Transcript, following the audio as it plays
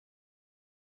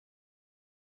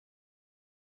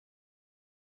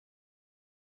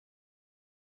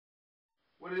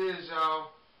What it is, y'all?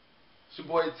 It's your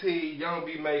boy T, Young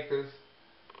Beat Makers.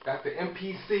 Got the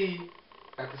MPC,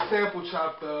 got the sample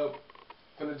chopped up.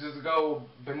 Gonna just go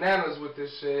bananas with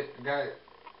this shit. Got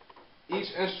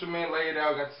each instrument laid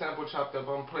out, got the sample chopped up.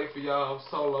 I'm gonna play for y'all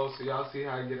solo so y'all see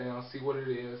how I get down, see what it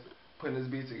is, putting this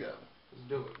beat together. Let's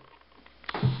do it.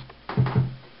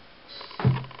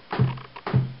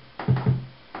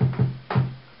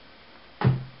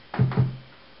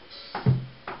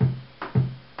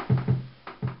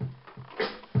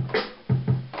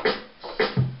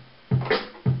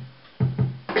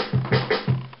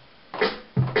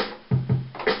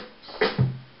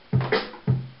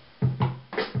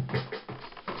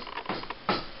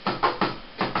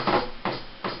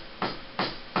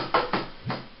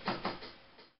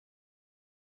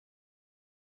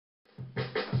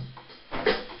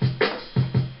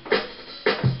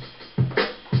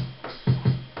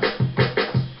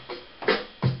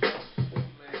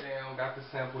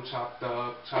 Sample chopped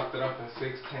it up in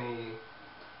 16.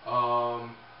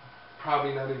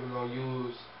 Probably not even gonna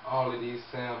use all of these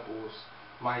samples.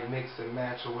 Might mix and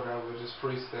match or whatever, just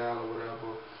freestyle or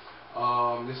whatever.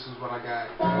 This is what I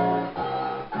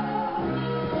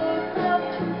got.